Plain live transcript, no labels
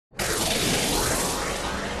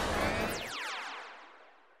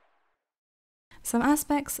Some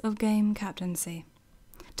aspects of game captaincy.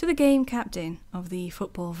 To the game captain of the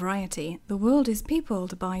football variety, the world is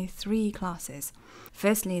peopled by three classes.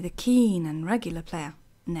 Firstly, the keen and regular player.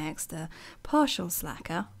 Next, the partial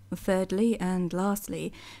slacker. Thirdly, and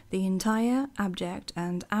lastly, the entire, abject,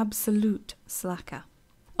 and absolute slacker.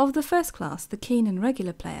 Of the first class, the keen and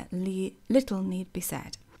regular player, little need be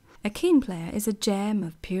said. A keen player is a gem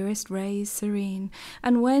of purest rays serene,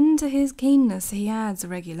 and when to his keenness he adds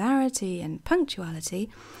regularity and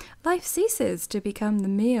punctuality, life ceases to become the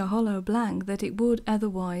mere hollow blank that it would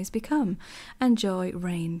otherwise become, and joy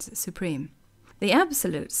reigns supreme. The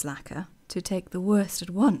absolute slacker, to take the worst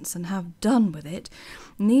at once and have done with it,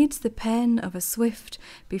 needs the pen of a swift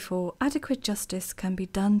before adequate justice can be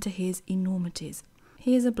done to his enormities.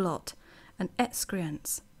 He is a blot, an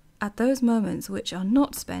excrescence, at those moments which are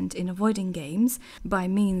not spent in avoiding games, by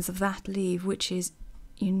means of that leave which is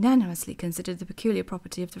unanimously considered the peculiar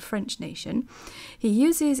property of the French nation, he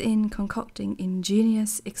uses in concocting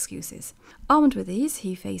ingenious excuses. Armed with these,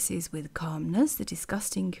 he faces with calmness the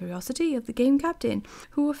disgusting curiosity of the game captain,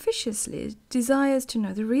 who officiously desires to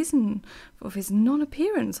know the reason of his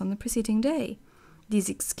non-appearance on the preceding day. These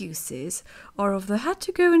excuses are of the had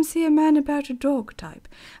to go and see a man about a dog type,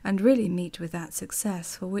 and really meet with that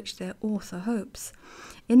success for which their author hopes.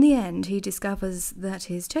 In the end, he discovers that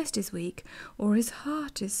his chest is weak, or his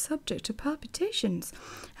heart is subject to palpitations,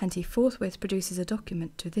 and he forthwith produces a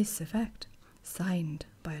document to this effect, signed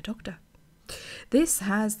by a doctor. This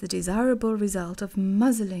has the desirable result of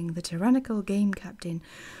muzzling the tyrannical game captain,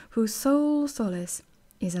 whose sole solace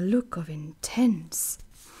is a look of intense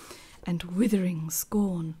and withering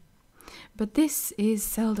scorn. But this is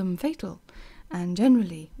seldom fatal, and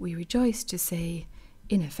generally, we rejoice to say,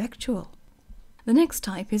 ineffectual. The next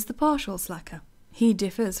type is the partial slacker. He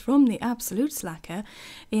differs from the absolute slacker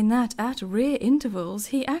in that at rare intervals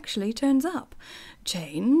he actually turns up,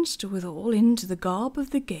 changed withal into the garb of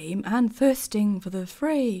the game and thirsting for the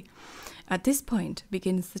fray. At this point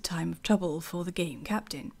begins the time of trouble for the game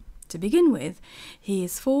captain. To begin with, he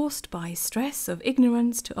is forced by stress of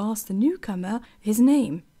ignorance to ask the newcomer his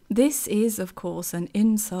name. This is, of course, an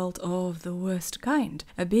insult of the worst kind.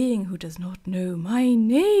 A being who does not know my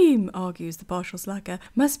name, argues the partial slacker,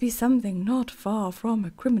 must be something not far from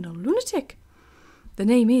a criminal lunatic. The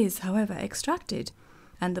name is, however, extracted,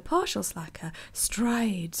 and the partial slacker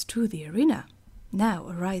strides to the arena. Now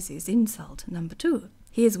arises insult number 2.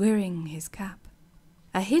 He is wearing his cap.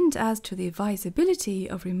 A hint as to the advisability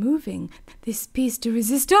of removing this piece de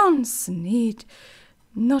resistance need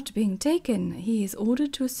not being taken, he is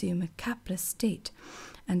ordered to assume a capless state,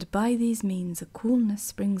 and by these means a coolness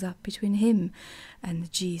springs up between him and the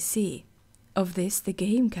GC. Of this the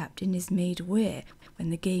game captain is made aware when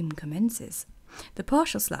the game commences. The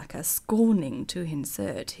partial slacker, scorning to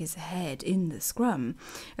insert his head in the scrum,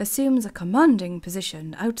 assumes a commanding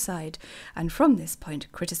position outside, and from this point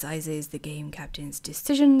criticizes the game captain's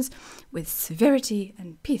decisions with severity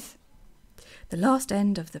and pith. The last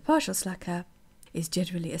end of the partial slacker is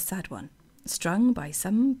generally a sad one. Strung by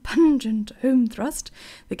some pungent home thrust,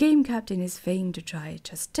 the game captain is fain to try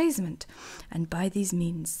chastisement, and by these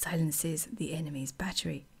means silences the enemy's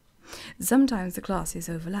battery. Sometimes the classes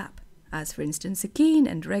overlap, as for instance a keen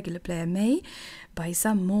and regular player may, by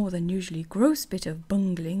some more than usually gross bit of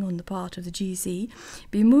bungling on the part of the GC,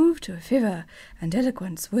 be moved to a fervour and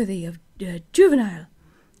eloquence worthy of juvenile.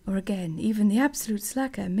 Or again, even the absolute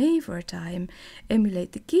slacker may for a time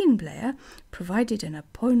emulate the keen player, provided an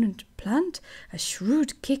opponent plant a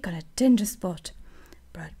shrewd kick on a tender spot.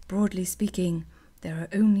 But broadly speaking, there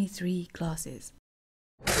are only 3 classes.